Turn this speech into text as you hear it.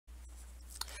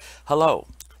Hello.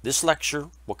 This lecture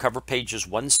will cover pages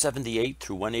 178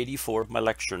 through 184 of my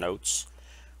lecture notes.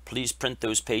 Please print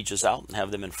those pages out and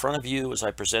have them in front of you as I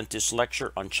present this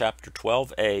lecture on Chapter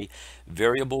 12a,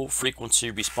 Variable Frequency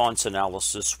Response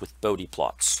Analysis with Bode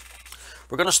Plots.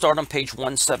 We're going to start on page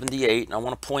 178, and I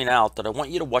want to point out that I want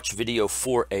you to watch video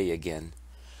 4a again.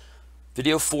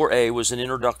 Video 4a was an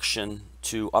introduction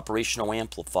to operational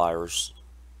amplifiers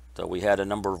that we had a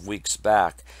number of weeks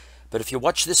back. But if you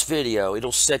watch this video,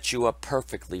 it'll set you up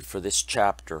perfectly for this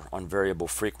chapter on variable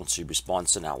frequency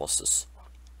response analysis.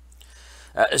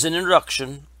 As an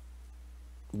introduction,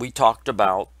 we talked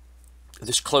about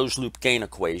this closed loop gain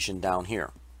equation down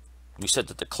here. We said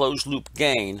that the closed loop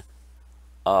gain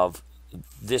of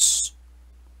this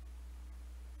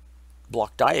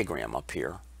block diagram up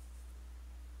here,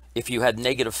 if you had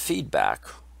negative feedback,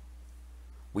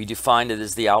 we defined it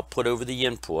as the output over the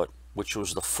input, which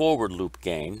was the forward loop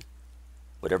gain,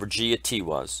 whatever G at T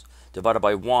was, divided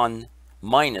by 1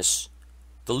 minus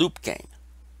the loop gain,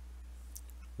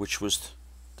 which was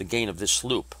the gain of this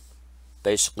loop.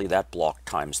 Basically, that block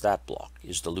times that block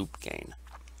is the loop gain.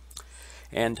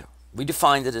 And we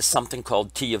defined it as something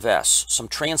called T of S, some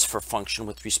transfer function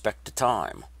with respect to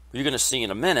time. You're going to see in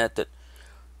a minute that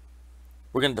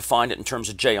we're going to define it in terms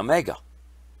of J omega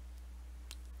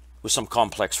with some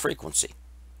complex frequency.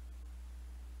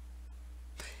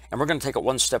 And we're going to take it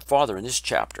one step farther in this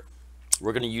chapter.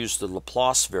 We're going to use the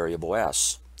Laplace variable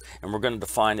S, and we're going to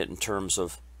define it in terms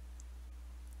of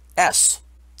S,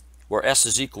 where S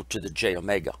is equal to the J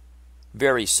omega.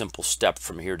 Very simple step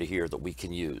from here to here that we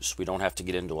can use. We don't have to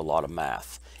get into a lot of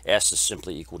math. S is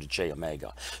simply equal to J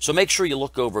omega. So make sure you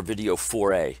look over video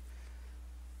 4a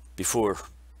before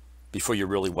you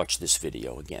really watch this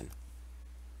video again.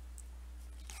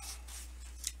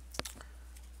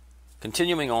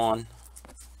 Continuing on.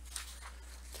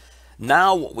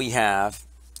 Now what we have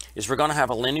is we're going to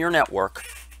have a linear network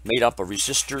made up of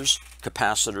resistors,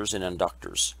 capacitors, and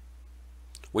inductors.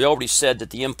 We already said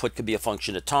that the input could be a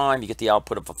function of time. You get the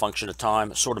output of a function of time.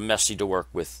 It's sort of messy to work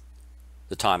with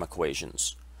the time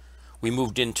equations. We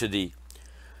moved into the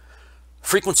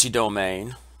frequency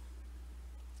domain,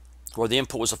 where the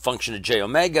input was a function of J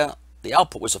omega. The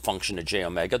output was a function of J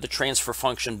omega. The transfer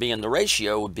function being the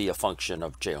ratio would be a function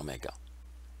of J omega.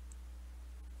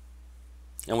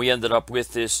 And we ended up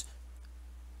with this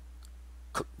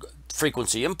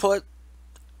frequency input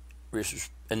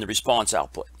and the response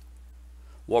output.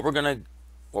 What we're going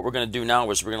to do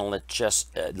now is we're going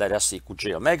to let S equal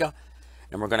J omega,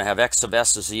 and we're going to have X of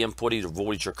S as the input, either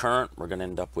voltage or current. We're going to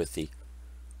end up with the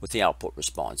output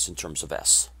response in terms of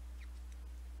S.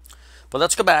 But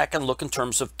let's go back and look in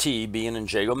terms of T being in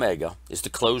J omega is the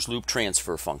closed loop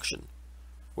transfer function,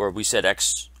 where we said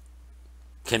X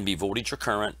can be voltage or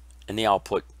current, and the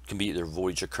output can be either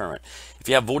voltage or current. If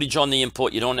you have voltage on the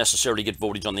input, you don't necessarily get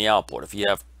voltage on the output. If you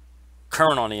have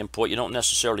current on the input, you don't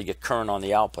necessarily get current on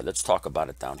the output. Let's talk about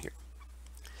it down here.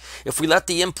 If we let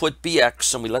the input be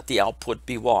X and we let the output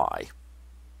be Y,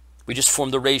 we just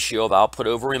form the ratio of output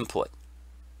over input.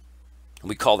 And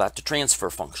we call that the transfer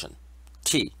function,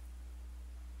 T.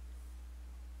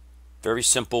 Very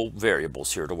simple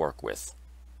variables here to work with.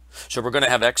 So we're going to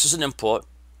have X as an input.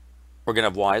 We're going to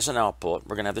have Y as an output.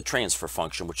 We're going to have the transfer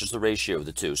function, which is the ratio of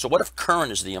the two. So what if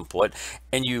current is the input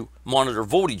and you monitor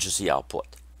voltage as the output?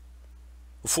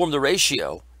 We form the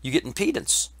ratio, you get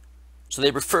impedance. So they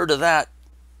refer to that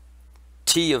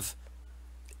T of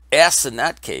S in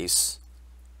that case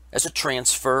as a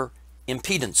transfer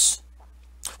impedance.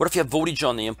 What if you have voltage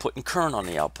on the input and current on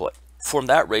the output? Form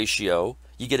that ratio,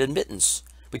 you get admittance.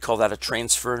 We call that a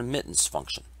transfer admittance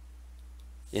function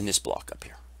in this block up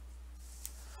here.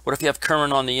 What if you have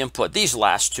current on the input? These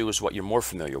last two is what you're more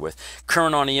familiar with.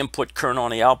 Current on the input, current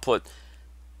on the output.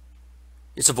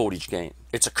 It's a voltage gain.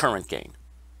 It's a current gain.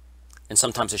 And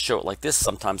sometimes they show it like this.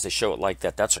 Sometimes they show it like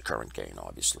that. That's a current gain,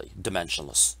 obviously.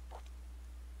 Dimensionless.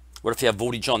 What if you have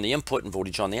voltage on the input and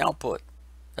voltage on the output?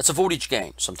 That's a voltage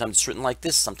gain. Sometimes it's written like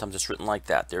this. Sometimes it's written like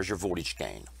that. There's your voltage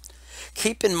gain.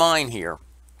 Keep in mind here,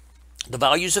 the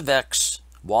values of X,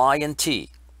 Y, and T,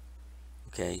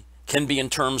 okay, can be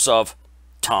in terms of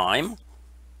time,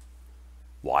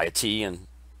 Y at T and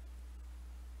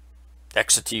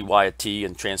X at T, Y at T,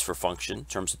 and transfer function in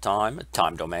terms of time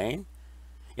domain.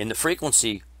 In the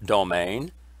frequency domain,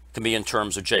 it can be in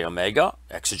terms of J omega,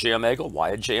 X at J omega,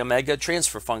 Y at J omega,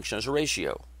 transfer function as a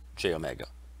ratio, J omega.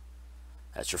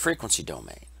 That's your frequency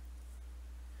domain.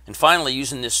 And finally,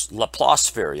 using this Laplace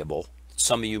variable,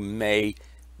 some of you may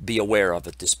be aware of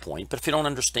at this point, but if you don't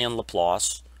understand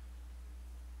Laplace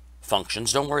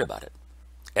functions, don't worry about it.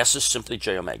 S is simply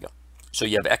J omega. So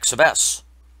you have X of S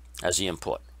as the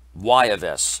input. y of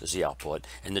s is the output,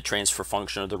 and the transfer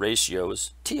function of the ratio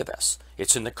is t of s.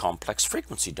 It's in the complex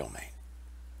frequency domain,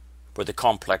 where the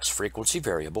complex frequency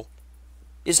variable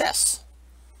is s.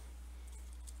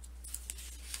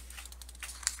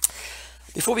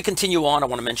 Before we continue on, I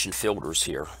want to mention filters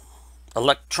here.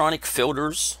 Electronic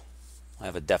filters, I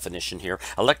have a definition here.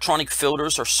 Electronic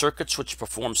filters are circuits which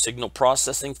perform signal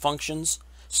processing functions,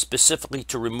 specifically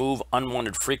to remove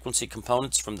unwanted frequency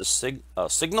components from the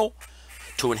signal,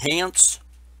 to enhance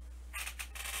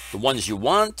the ones you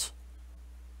want,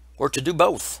 or to do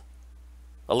both.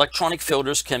 Electronic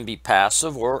filters can be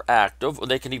passive or active, or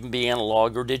they can even be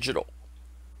analog or digital.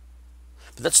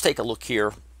 But let's take a look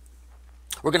here.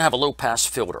 We're going to have a low-pass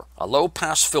filter. A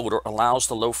low-pass filter allows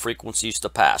the low frequencies to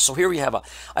pass. So here we have I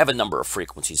have a number of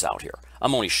frequencies out here.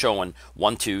 I'm only showing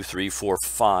 1, 2, 3, 4,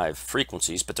 5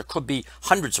 frequencies, but there could be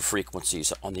hundreds of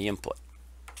frequencies on the input.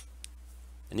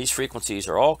 And these frequencies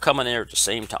are all coming in at the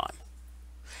same time.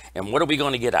 And what are we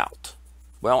going to get out?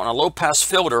 Well, in a low-pass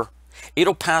filter,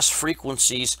 it'll pass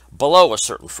frequencies below a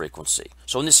certain frequency.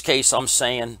 So in this case, I'm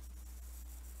saying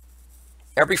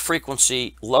every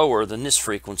frequency lower than this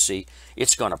frequency,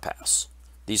 it's going to pass.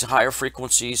 These higher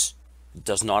frequencies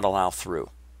does not allow through.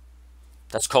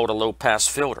 That's called a low-pass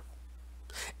filter.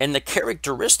 And the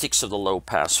characteristics of the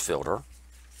low-pass filter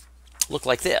look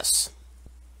like this.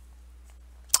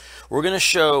 We're going to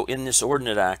show in this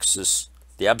ordinate axis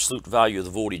the absolute value of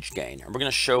the voltage gain. And we're going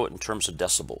to show it in terms of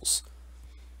decibels.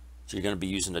 So you're going to be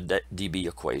using the dB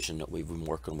equation that we've been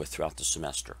working with throughout the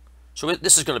semester. So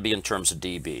this is going to be in terms of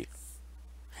dB.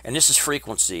 And this is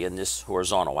frequency in this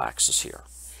horizontal axis here.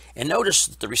 And notice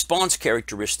the response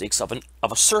characteristics of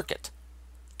a circuit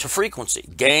to frequency.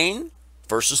 Gain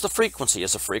versus the frequency.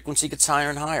 As the frequency gets higher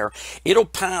and higher, it'll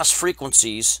pass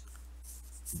frequencies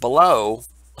below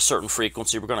a certain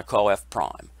frequency we're going to call f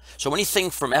prime. So anything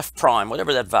from f prime,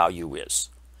 whatever that value is,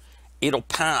 it'll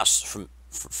pass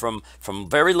from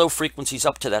very low frequencies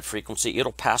up to that frequency.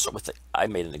 It'll pass it with, I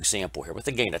made an example here, with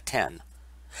a gain of 10.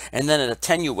 And then it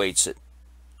attenuates it,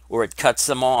 or it cuts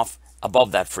them off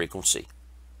above that frequency.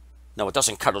 No, it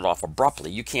doesn't cut it off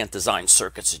abruptly. You can't design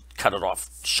circuits that cut it off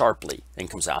sharply and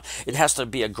comes out. It has to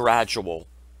be a gradual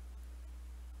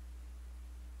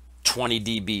 20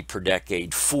 dB per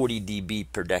decade, 40 dB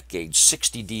per decade,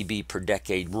 60 dB per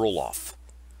decade roll-off.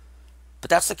 But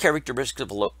that's the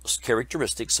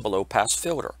characteristics of a low-pass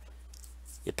filter.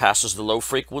 It passes the low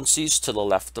frequencies to the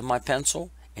left of my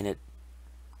pencil, and it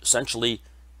essentially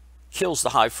kills the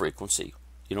high frequency.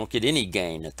 You don't get any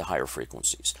gain at the higher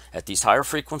frequencies. At these higher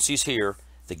frequencies here,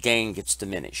 the gain gets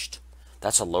diminished.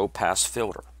 That's a low-pass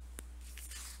filter.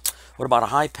 What about a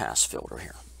high-pass filter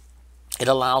here? It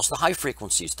allows the high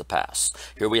frequencies to pass.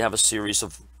 Here we have a series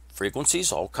of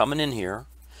frequencies all coming in here.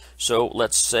 So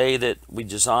let's say that we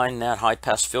design that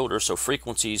high-pass filter so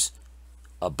frequencies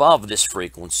above this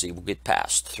frequency will get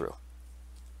passed through.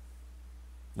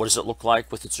 What does it look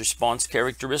like with its response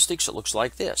characteristics? It looks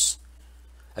like this.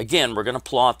 Again, we're going to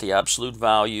plot the absolute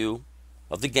value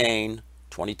of the gain,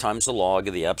 20 times the log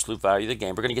of the absolute value of the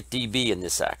gain. We're going to get dB in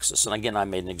this axis. And again, I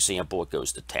made an example. It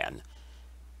goes to 10.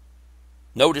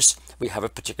 Notice we have a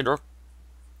particular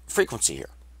frequency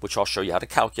here, which I'll show you how to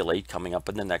calculate coming up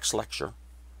in the next lecture.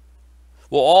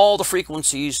 Well, all the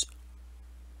frequencies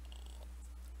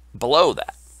below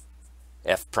that,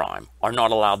 f prime, are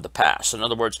not allowed to pass. In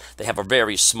other words, they have a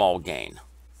very small gain.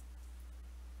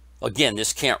 Again,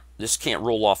 this can't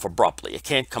roll off abruptly. It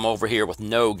can't come over here with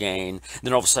no gain,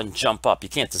 then all of a sudden jump up. You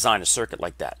can't design a circuit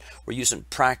like that. We're using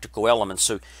practical elements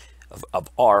of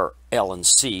R, L, and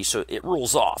C, so it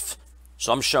rolls off.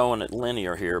 So I'm showing it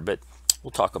linear here, but we'll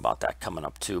talk about that coming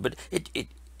up too. But it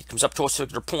comes up to a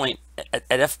particular point at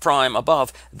f prime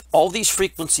above. All these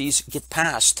frequencies get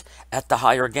passed at the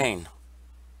higher gain.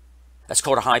 That's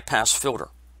called a high-pass filter.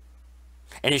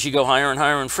 And as you go higher and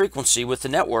higher in frequency with the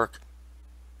network,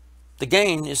 the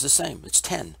gain is the same. It's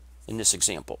 10 in this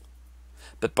example.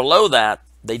 But below that,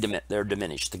 they're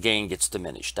diminished. The gain gets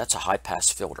diminished. That's a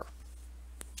high-pass filter.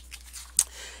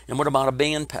 And what about a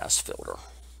band-pass filter?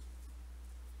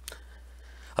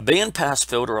 A band-pass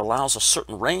filter allows a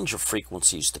certain range of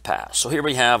frequencies to pass. So here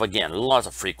we have, again, lots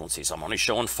of frequencies. I'm only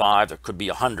showing 5. There could be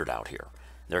 100 out here.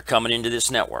 They're coming into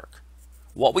this network.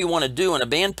 What we want to do in a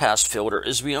band-pass filter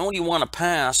is we only want to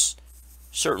pass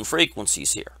certain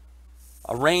frequencies here.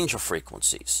 A range of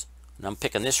frequencies. And I'm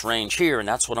picking this range here, and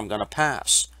that's what I'm going to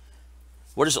pass.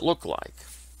 What does it look like?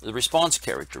 The response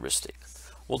characteristic.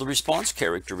 Well, the response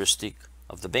characteristic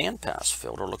of the bandpass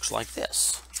filter looks like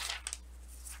this.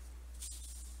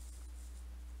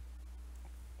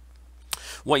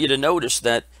 I want you to notice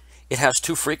that it has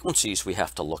two frequencies we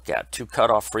have to look at, two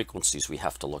cutoff frequencies we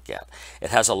have to look at. It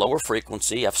has a lower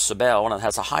frequency, F sub L, and it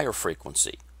has a higher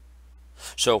frequency.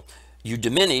 So you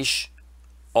diminish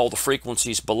all the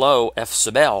frequencies below F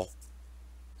sub L,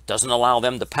 doesn't allow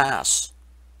them to pass.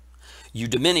 You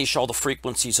diminish all the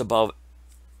frequencies above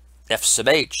F sub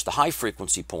H, the high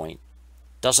frequency point,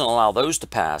 doesn't allow those to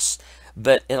pass,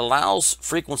 but it allows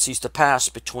frequencies to pass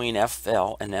between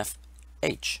FL and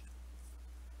FH.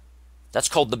 That's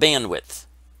called the bandwidth.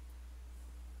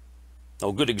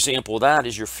 A good example of that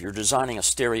is if you're designing a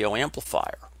stereo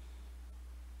amplifier.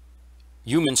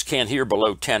 Humans can't hear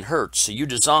below 10 hertz, so you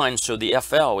design so the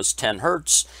FL is 10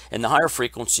 hertz and the higher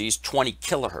frequency is 20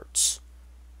 kilohertz.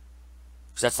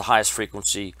 Because that's the highest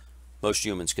frequency most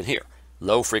humans can hear.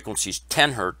 Low frequency is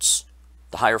 10 hertz,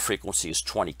 the higher frequency is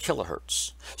 20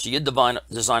 kilohertz. So you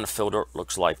design a filter that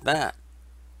looks like that.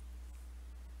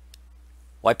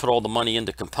 Why put all the money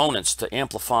into components to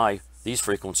amplify these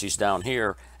frequencies down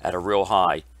here at a real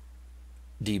high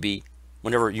dB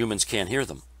whenever humans can't hear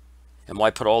them? And why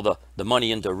put all the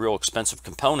money into real expensive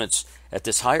components at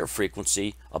this higher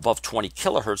frequency above 20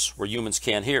 kilohertz where humans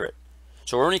can't hear it?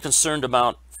 So we're only concerned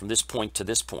about from this point to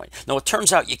this point. Now it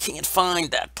turns out you can't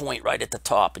find that point right at the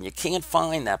top, and you can't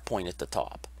find that point at the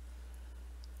top.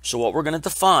 So what we're going to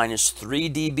define is 3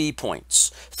 dB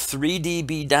points, 3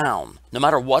 dB down. No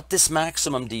matter what this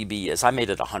maximum dB is, I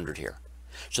made it 100 here.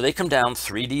 So they come down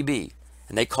 3 dB,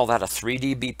 and they call that a 3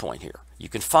 dB point here. You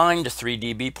can find a 3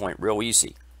 dB point real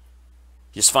easy.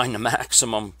 You just find the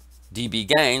maximum dB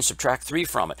gain, subtract 3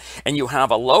 from it, and you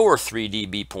have a lower 3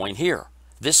 dB point here.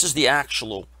 This is the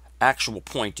actual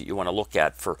point that you want to look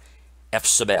at for F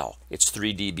sub L. It's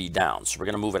 3 dB down, so we're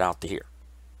going to move it out to here.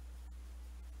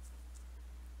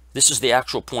 This is the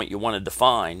actual point you want to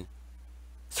define,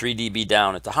 3 dB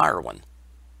down at the higher one.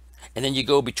 And then you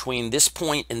go between this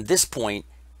point, and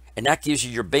that gives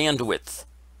you your bandwidth.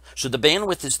 So the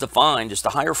bandwidth is defined as the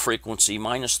higher frequency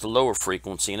minus the lower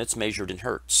frequency, and it's measured in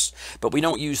hertz. But we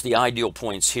don't use the ideal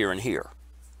points here and here.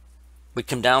 We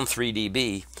come down 3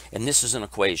 dB, and this is an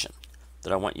equation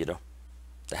that I want you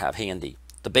to have handy.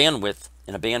 The bandwidth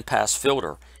in a bandpass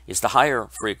filter is the higher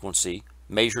frequency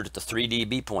measured at the 3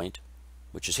 dB point,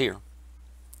 which is here,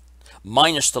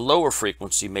 minus the lower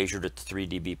frequency measured at the 3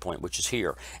 dB point, which is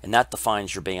here, and that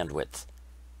defines your bandwidth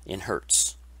in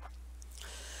hertz.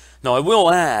 Now I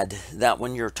will add that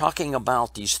when you're talking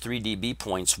about these 3 dB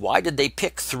points, why did they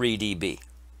pick 3 dB?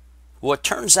 Well, it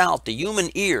turns out the human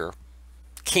ear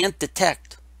can't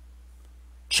detect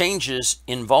changes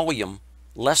in volume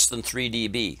less than 3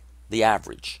 dB, the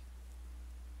average.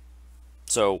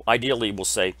 So ideally we'll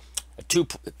say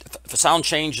if a sound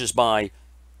changes by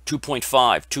 2.5,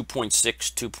 2.6,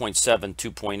 2.7,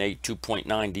 2.8, 2.9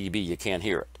 dB, you can't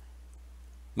hear it.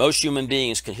 Most human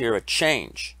beings can hear a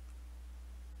change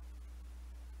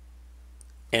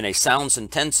in a sound's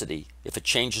intensity if it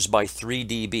changes by 3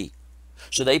 dB.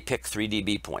 So they pick 3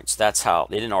 dB points. That's how,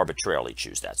 they didn't arbitrarily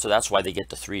choose that. So that's why they get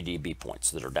the 3 dB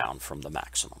points that are down from the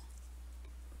maximum.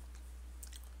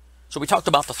 So we talked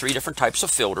about the 3 different types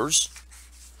of filters.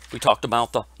 We talked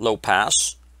about the low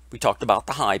pass. We talked about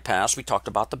the high pass. We talked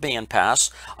about the band pass.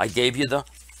 I gave you the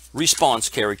response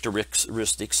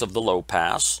characteristics of the low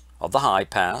pass, of the high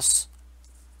pass,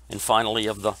 and finally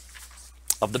of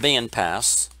the band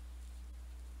pass.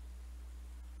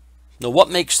 Now, what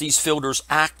makes these filters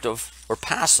active or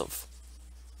passive?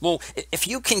 Well, if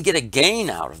you can get a gain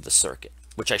out of the circuit,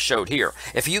 which I showed here,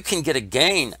 if you can get a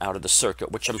gain out of the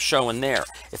circuit, which I'm showing there,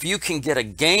 if you can get a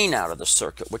gain out of the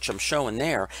circuit, which I'm showing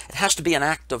there, it has to be an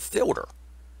active filter.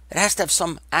 It has to have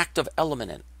some active element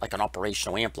in it, like an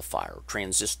operational amplifier or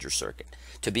transistor circuit,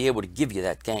 to be able to give you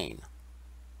that gain.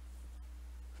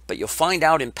 But you'll find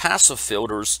out in passive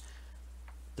filters,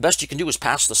 the best you can do is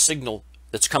pass the signal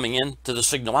that's coming in to the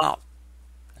signal out.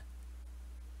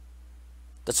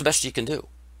 That's the best you can do.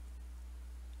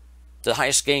 The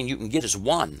highest gain you can get is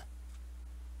 1.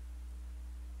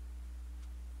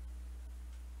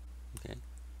 Okay.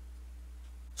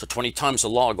 So 20 times the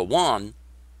log of 1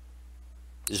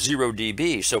 is 0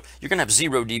 dB. So you're going to have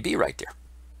 0 dB right there.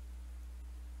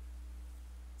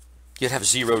 You'd have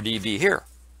 0 dB here.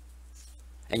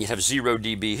 And you'd have 0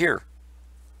 dB here.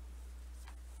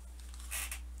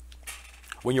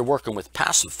 When you're working with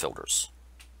passive filters.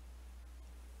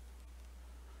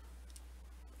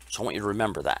 So I want you to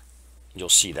remember that. You'll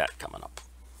see that coming up.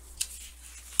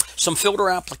 Some filter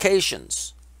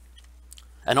applications.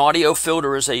 An audio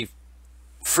filter is a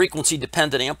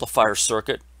frequency-dependent amplifier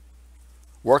circuit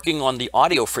working on the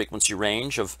audio frequency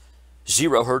range of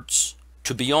 0 hertz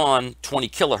to beyond 20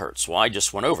 kilohertz. Well, I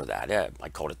just went over that. Yeah, I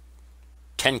called it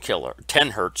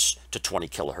 10 hertz to 20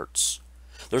 kilohertz.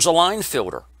 There's a line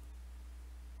filter.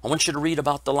 I want you to read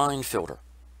about the line filter.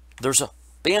 There's a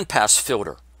bandpass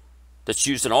filter that's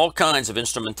used in all kinds of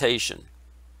instrumentation,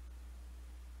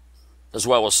 as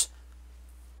well as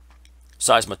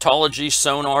seismology,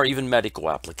 sonar, even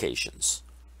medical applications.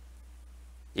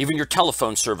 Even your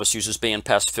telephone service uses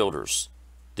bandpass filters.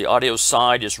 The audio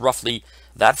side is roughly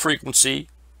that frequency,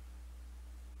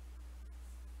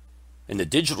 and the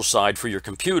digital side for your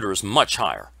computer is much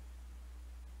higher.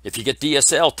 If you get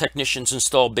DSL, technicians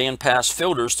install bandpass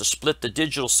filters to split the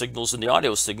digital signals and the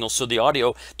audio signals so the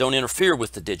audio don't interfere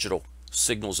with the digital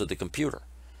signals of the computer.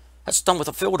 That's done with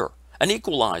a filter. An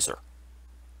equalizer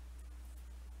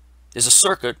is a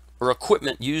circuit or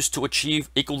equipment used to achieve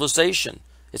equalization.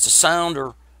 It's a sound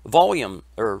or volume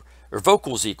or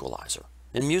vocals equalizer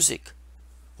in music.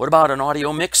 What about an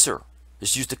audio mixer?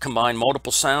 It's used to combine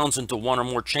multiple sounds into one or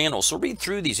more channels. So read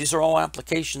through these. These are all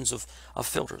applications of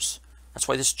filters. That's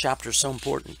why this chapter is so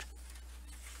important.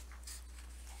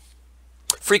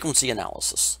 Frequency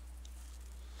analysis.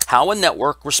 How a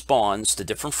network responds to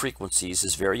different frequencies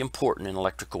is very important in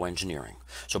electrical engineering.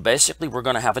 So basically, we're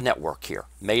going to have a network here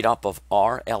made up of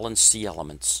R, L, and C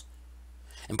elements.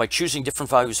 And by choosing different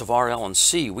values of R, L, and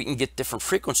C, we can get different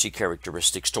frequency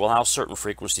characteristics to allow certain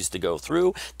frequencies to go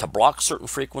through, to block certain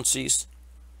frequencies.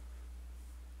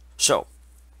 So,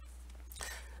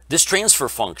 this transfer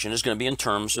function is going to be in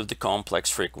terms of the complex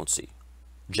frequency,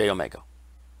 j omega.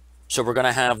 So we're going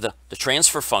to have the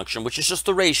transfer function, which is just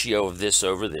the ratio of this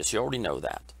over this. You already know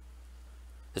that.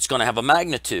 It's going to have a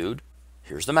magnitude.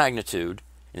 Here's the magnitude.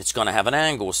 And it's going to have an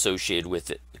angle associated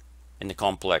with it in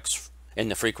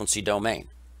the frequency domain.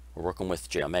 We're working with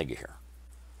j omega here.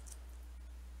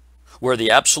 Where the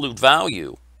absolute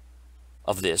value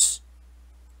of this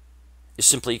is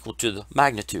simply equal to the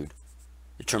magnitude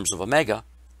in terms of omega.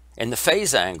 And the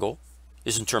phase angle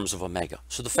is in terms of omega.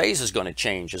 So the phase is going to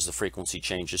change as the frequency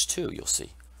changes too, you'll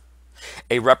see.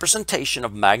 A representation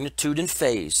of magnitude and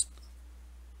phase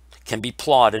can be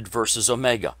plotted versus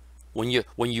omega. When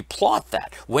you plot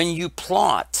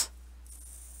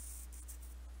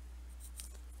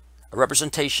a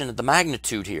representation of the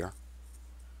magnitude here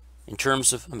in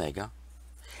terms of omega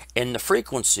and the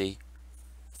frequency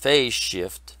phase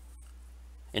shift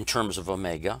in terms of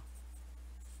omega,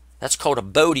 that's called a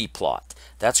Bode plot.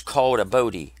 That's called a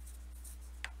Bode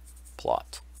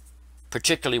plot,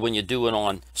 particularly when you do it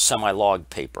on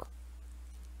semi-log paper.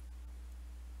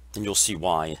 And you'll see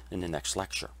why in the next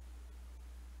lecture.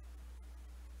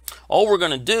 All we're going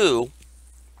to do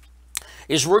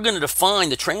is we're going to define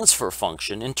the transfer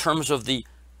function in terms of the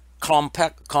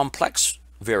complex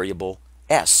variable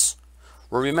S.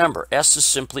 Well, remember, S is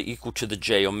simply equal to the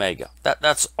j omega.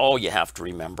 That's all you have to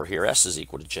remember here. S is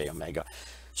equal to j omega.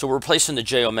 So we're replacing the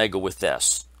j omega with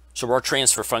S. So our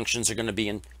transfer functions are going to be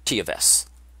in T of S.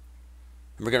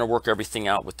 And we're going to work everything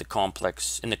out with the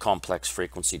complex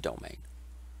frequency domain.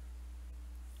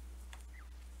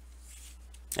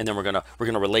 And then we're going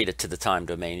to relate it to the time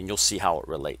domain, and you'll see how it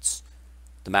relates.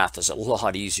 The math is a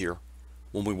lot easier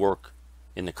when we work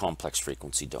in the complex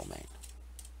frequency domain.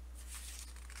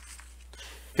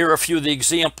 Here are a few of the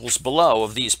examples below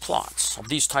of these plots, of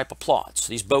these type of plots,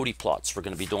 these Bode plots we're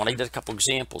going to be doing. I did a couple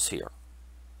examples here.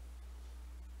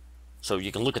 So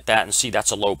you can look at that and see that's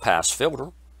a low pass filter.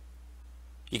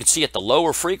 You can see at the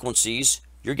lower frequencies,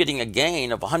 you're getting a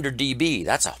gain of 100 dB.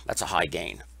 That's a high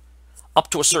gain, up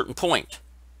to a certain point.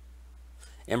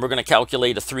 And we're going to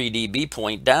calculate a 3 dB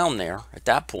point down there at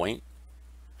that point,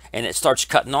 and it starts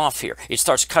cutting off here. It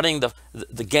starts cutting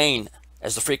the gain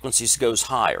as the frequencies goes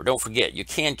higher. Don't forget, you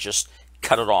can't just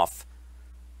cut it off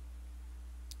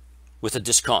with a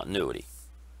discontinuity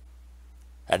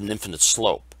at an infinite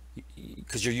slope,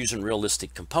 because you're using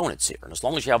realistic components here. And as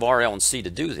long as you have R, L, and C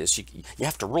to do this, you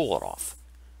have to roll it off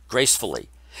gracefully.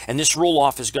 And this roll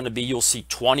off is going to be, you'll see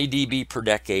 20 dB per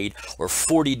decade, or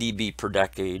 40 dB per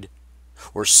decade,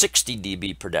 or 60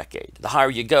 dB per decade. The higher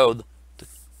you go,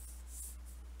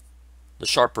 the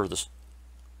sharper the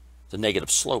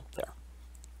negative slope there.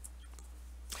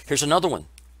 Here's another one.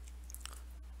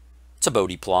 It's a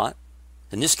Bode plot.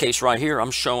 In this case right here,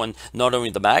 I'm showing not only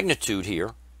the magnitude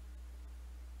here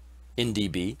in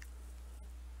dB.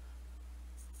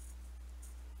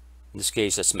 In this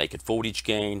case, let's make it voltage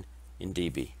gain in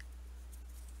dB.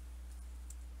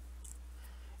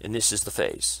 And this is the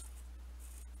phase.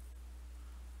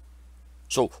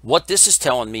 So what this is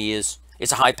telling me is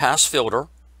it's a high pass filter.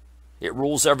 It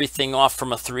rules everything off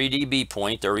from a 3 dB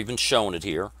point. They're even showing it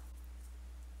here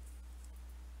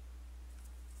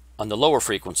on the lower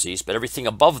frequencies, but everything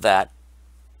above that,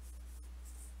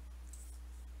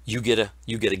 you get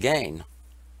a gain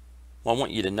Well, I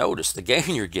want you to notice the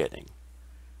gain you're getting.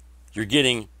 You're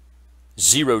getting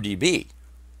 0 dB.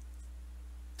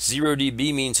 0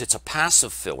 dB means it's a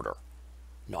passive filter,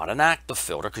 not an active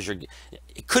filter, because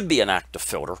it could be an active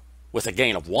filter with a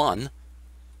gain of 1.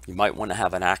 You might want to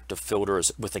have an active filter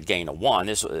with a gain of 1.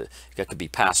 That could be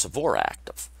passive or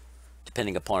active,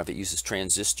 depending upon if it uses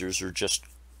transistors or just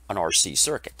an RC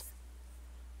circuit.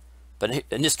 But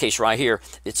in this case right here,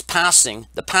 it's passing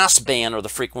the pass band or the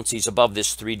frequencies above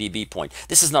this 3 dB point.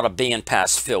 This is not a band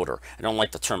pass filter. I don't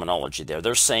like the terminology there.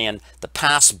 They're saying the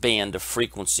pass band of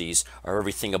frequencies are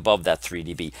everything above that 3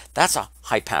 dB. That's a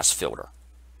high pass filter.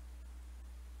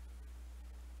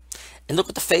 And look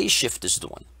what the phase shift is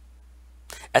doing.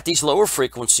 At these lower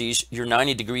frequencies, you're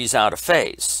 90 degrees out of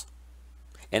phase.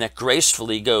 And it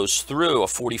gracefully goes through a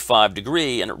 45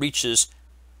 degree and it reaches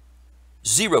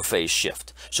 0 phase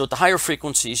shift. So at the higher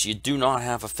frequencies, you do not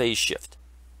have a phase shift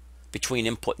between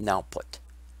input and output.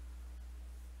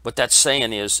 What that's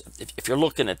saying is, if you're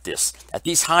looking at this, at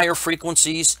these higher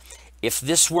frequencies, if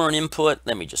this were an input,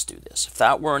 let me just do this. If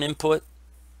that were an input,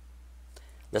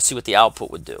 let's see what the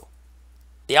output would do.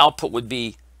 The output would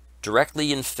be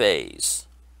directly in phase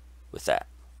with that.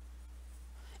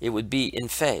 It would be in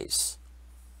phase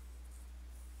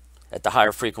at the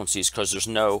higher frequencies because there's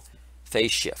no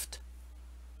phase shift.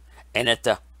 And at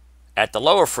the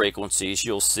lower frequencies,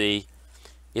 you'll see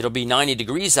it'll be 90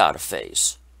 degrees out of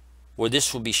phase, where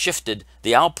this will be shifted,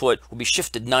 the output will be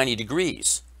shifted 90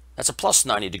 degrees. That's a plus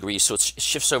 90 degrees, so it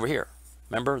shifts over here.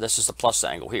 Remember, this is the plus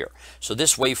angle here. So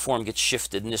this waveform gets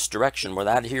shifted in this direction, where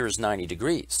that here is 90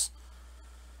 degrees.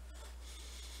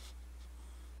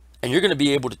 And you're going to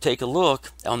be able to take a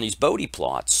look on these Bode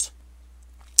plots,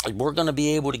 and we're going to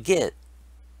be able to get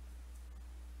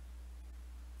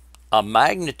a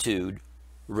magnitude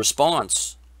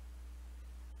response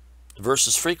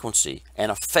versus frequency and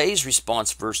a phase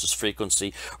response versus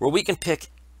frequency, where we can pick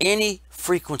any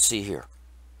frequency here.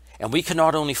 And we can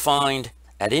not only find,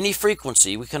 at any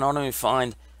frequency, we can not only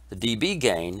find the dB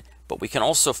gain, but we can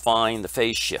also find the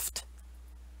phase shift.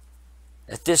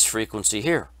 At this frequency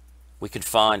here, we could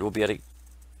find, we'll be able to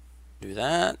do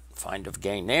that, find the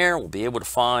gain there, we'll be able to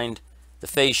find the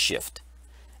phase shift.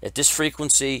 At this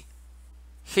frequency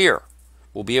here,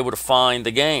 we'll be able to find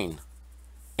the gain,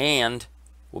 and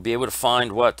we'll be able to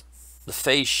find what the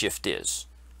phase shift is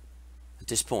at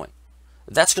this point.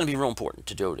 That's going to be real important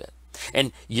to do that.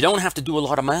 And you don't have to do a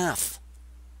lot of math,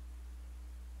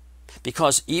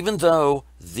 because even though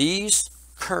these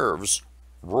curves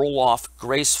roll off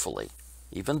gracefully,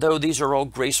 even though these are all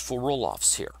graceful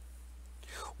roll-offs here,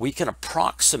 we can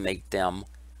approximate them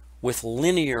with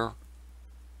linear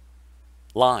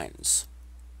lines,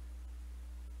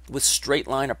 with straight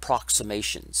line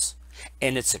approximations,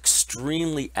 and it's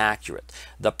extremely accurate.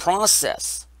 The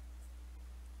process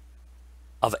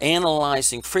of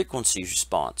analyzing frequency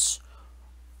response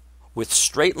with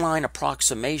straight line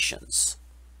approximations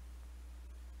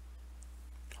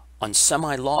on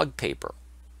semi-log paper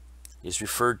is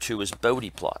referred to as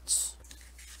Bode plots,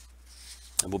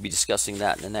 and we'll be discussing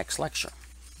that in the next lecture.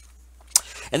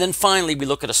 And then finally, we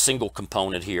look at a single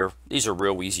component here. These are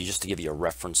real easy, just to give you a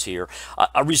reference here.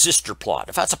 A resistor plot.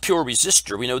 If that's a pure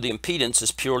resistor, we know the impedance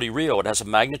is purely real. It has a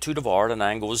magnitude of R and an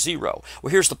angle of 0.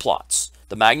 Well, here's the plots.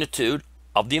 The magnitude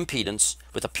of the impedance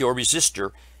with a pure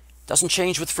resistor doesn't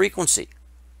change with frequency.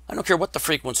 I don't care what the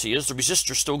frequency is, the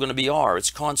resistor is still going to be R.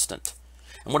 It's constant.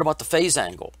 And what about the phase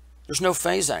angle? There's no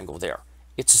phase angle there.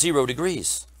 It's 0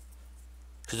 degrees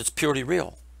because it's purely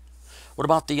real. What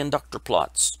about the inductor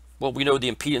plots? Well, we know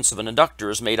the impedance of an inductor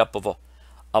is made up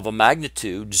of a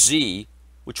magnitude, Z,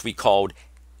 which we called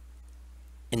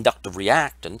inductive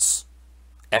reactance,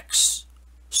 X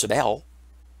sub L.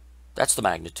 That's the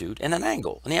magnitude, and an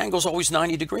angle. And the angle is always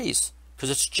 90 degrees because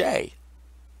it's J.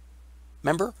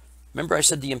 Remember I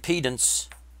said the impedance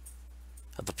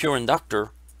of a pure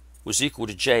inductor was equal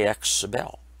to JX sub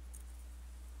L.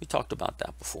 We talked about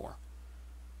that before.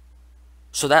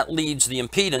 So that leads the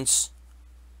impedance,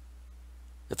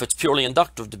 if it's purely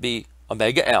inductive, to be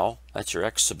omega L, that's your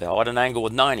X sub L, at an angle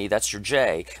of 90, that's your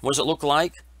J. What does it look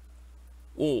like?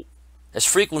 Well, as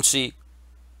frequency,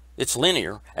 it's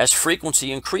linear. As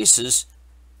frequency increases,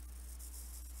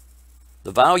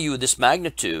 the value of this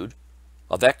magnitude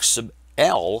of X sub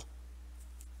L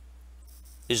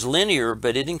is linear,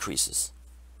 but it increases.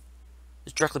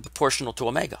 It's directly proportional to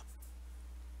omega.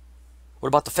 What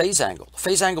about the phase angle? The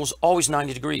phase angle is always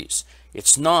 90 degrees.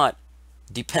 It's not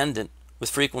dependent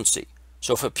with frequency.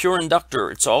 So if a pure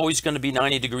inductor, it's always going to be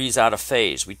 90 degrees out of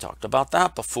phase. We talked about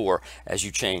that before as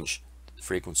you change the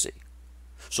frequency.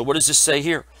 So what does this say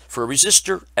here? For a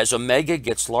resistor, as omega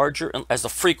gets larger, as the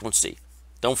frequency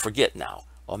don't forget now,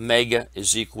 omega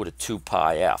is equal to 2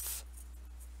 pi f.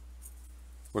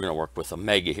 We're going to work with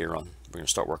omega here on, we're going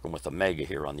to start working with omega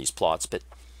here on these plots, but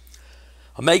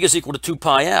omega is equal to 2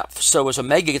 pi f. So as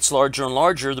omega gets larger and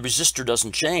larger, the resistor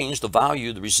doesn't change, the value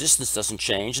of the resistance doesn't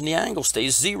change, and the angle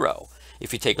stays 0.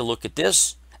 If you take a look at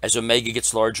this, as omega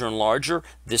gets larger and larger,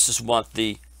 this is what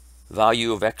the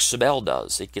value of x sub L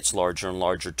does. It gets larger and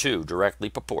larger too, directly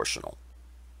proportional.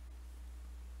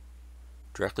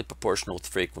 Directly proportional with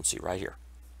frequency right here.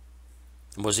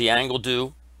 And what does the angle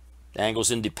do? The angle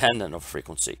is independent of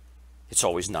frequency. It's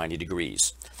always 90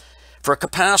 degrees. For a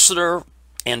capacitor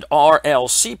and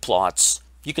RLC plots,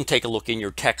 you can take a look in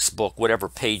your textbook, whatever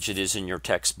page it is in your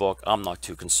textbook. I'm not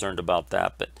too concerned about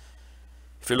that, but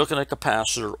if you're looking at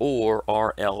capacitor or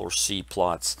RL or C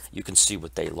plots, you can see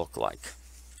what they look like.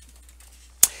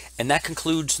 And that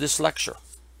concludes this lecture.